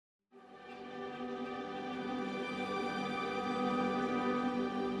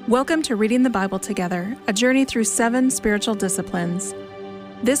Welcome to Reading the Bible Together, a journey through 7 spiritual disciplines.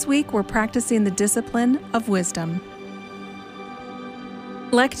 This week, we're practicing the discipline of wisdom.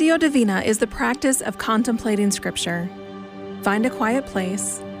 Lectio Divina is the practice of contemplating Scripture. Find a quiet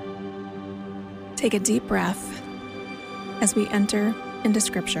place. Take a deep breath as we enter into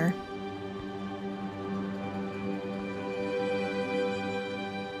Scripture.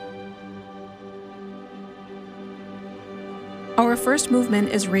 Our first movement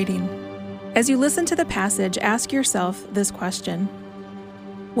is reading. As you listen to the passage, ask yourself this question: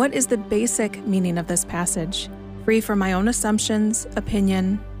 what is the basic meaning of this passage, free from my own assumptions,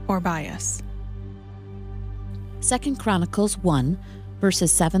 opinion, or bias? 2 Chronicles 1,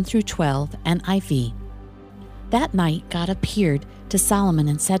 verses 7 through 12, NIV. That night God appeared to Solomon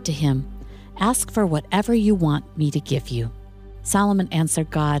and said to him, "Ask for whatever you want me to give you." Solomon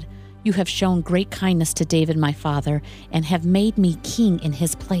answered God, "You have shown great kindness to David my father, and have made me king in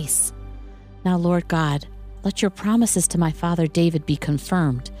his place. Now, Lord God, let your promises to my father David be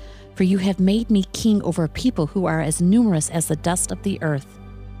confirmed, for you have made me king over a people who are as numerous as the dust of the earth.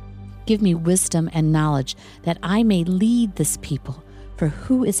 Give me wisdom and knowledge, that I may lead this people, for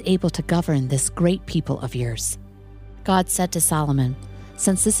who is able to govern this great people of yours?" God said to Solomon,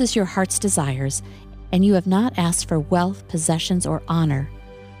 "Since this is your heart's desires, and you have not asked for wealth, possessions, or honor,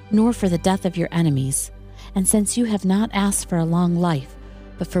 nor for the death of your enemies, and since you have not asked for a long life,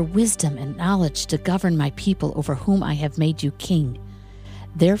 but for wisdom and knowledge to govern my people over whom I have made you king,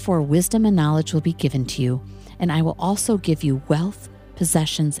 therefore wisdom and knowledge will be given to you, and I will also give you wealth,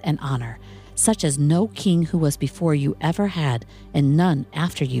 possessions, and honor, such as no king who was before you ever had, and none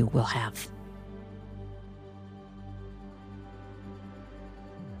after you will have."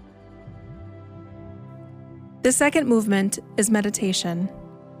 The second movement is meditation.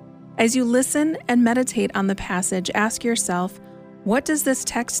 As you listen and meditate on the passage, ask yourself, what does this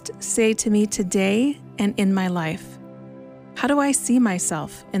text say to me today and in my life? How do I see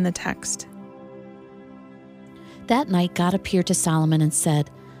myself in the text? That night God appeared to Solomon and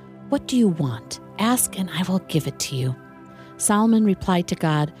said, "What do you want? Ask and I will give it to you." Solomon replied to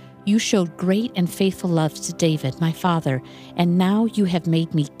God, "You showed great and faithful love to David, my father, and now you have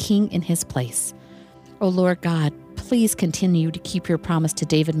made me king in his place. O Lord God, please continue to keep your promise to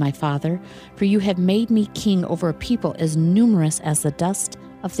David my father, for you have made me king over a people as numerous as the dust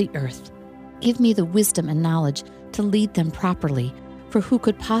of the earth. Give me the wisdom and knowledge to lead them properly, for who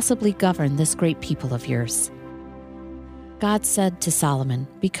could possibly govern this great people of yours?" God said to Solomon,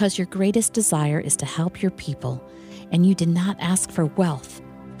 "Because your greatest desire is to help your people, and you did not ask for wealth,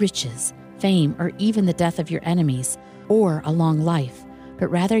 riches, fame, or even the death of your enemies, or a long life, but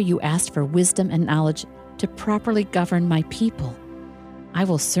rather you asked for wisdom and knowledge to properly govern my people, I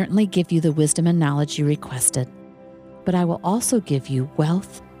will certainly give you the wisdom and knowledge you requested. But I will also give you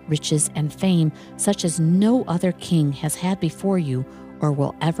wealth, riches, and fame such as no other king has had before you or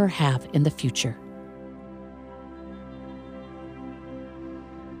will ever have in the future."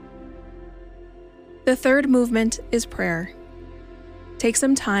 The third movement is prayer. Take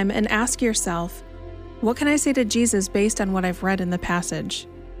some time and ask yourself, what can I say to Jesus based on what I've read in the passage?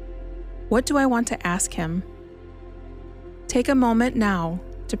 What do I want to ask him? Take a moment now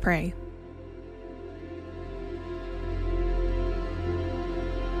to pray.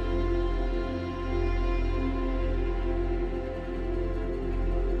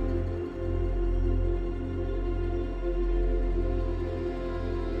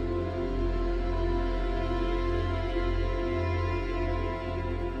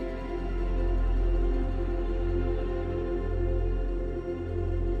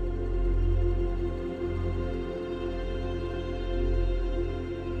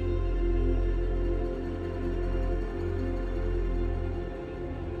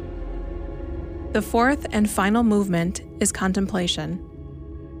 The fourth and final movement is contemplation.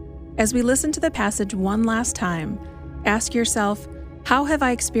 As we listen to the passage one last time, ask yourself, how have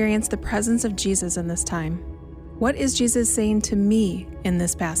I experienced the presence of Jesus in this time? What is Jesus saying to me in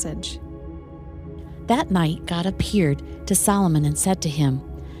this passage? That night God appeared to Solomon and said to him,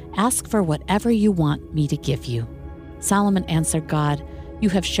 "Ask for whatever you want me to give you." Solomon answered God, "You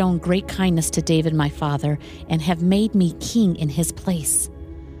have shown great kindness to David my father, and have made me king in his place.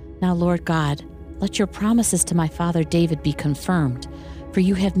 Now, Lord God, let your promises to my father David be confirmed, for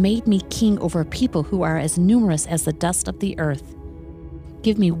you have made me king over a people who are as numerous as the dust of the earth.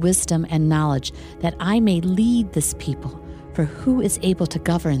 Give me wisdom and knowledge, that I may lead this people, for who is able to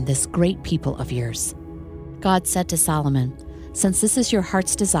govern this great people of yours?" God said to Solomon, "Since this is your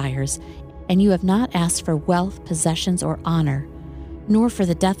heart's desires, and you have not asked for wealth, possessions, or honor, nor for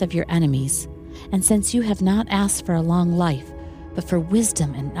the death of your enemies, and since you have not asked for a long life, but for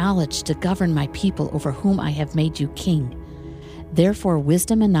wisdom and knowledge to govern my people over whom I have made you king. Therefore,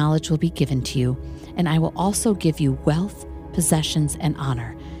 wisdom and knowledge will be given to you, and I will also give you wealth, possessions, and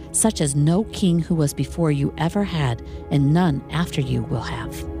honor, such as no king who was before you ever had, and none after you will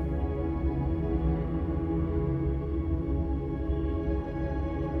have.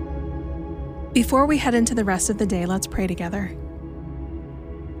 Before we head into the rest of the day, let's pray together.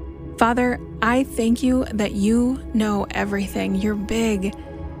 Father, I thank you that you know everything. You're big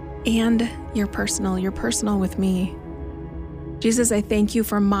and you're personal. You're personal with me. Jesus, I thank you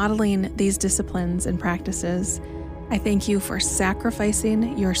for modeling these disciplines and practices. I thank you for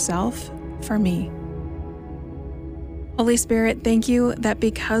sacrificing yourself for me. Holy Spirit, thank you that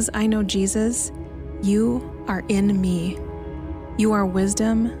because I know Jesus, you are in me. You are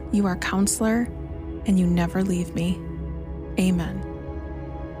wisdom, you are counselor, and you never leave me. Amen.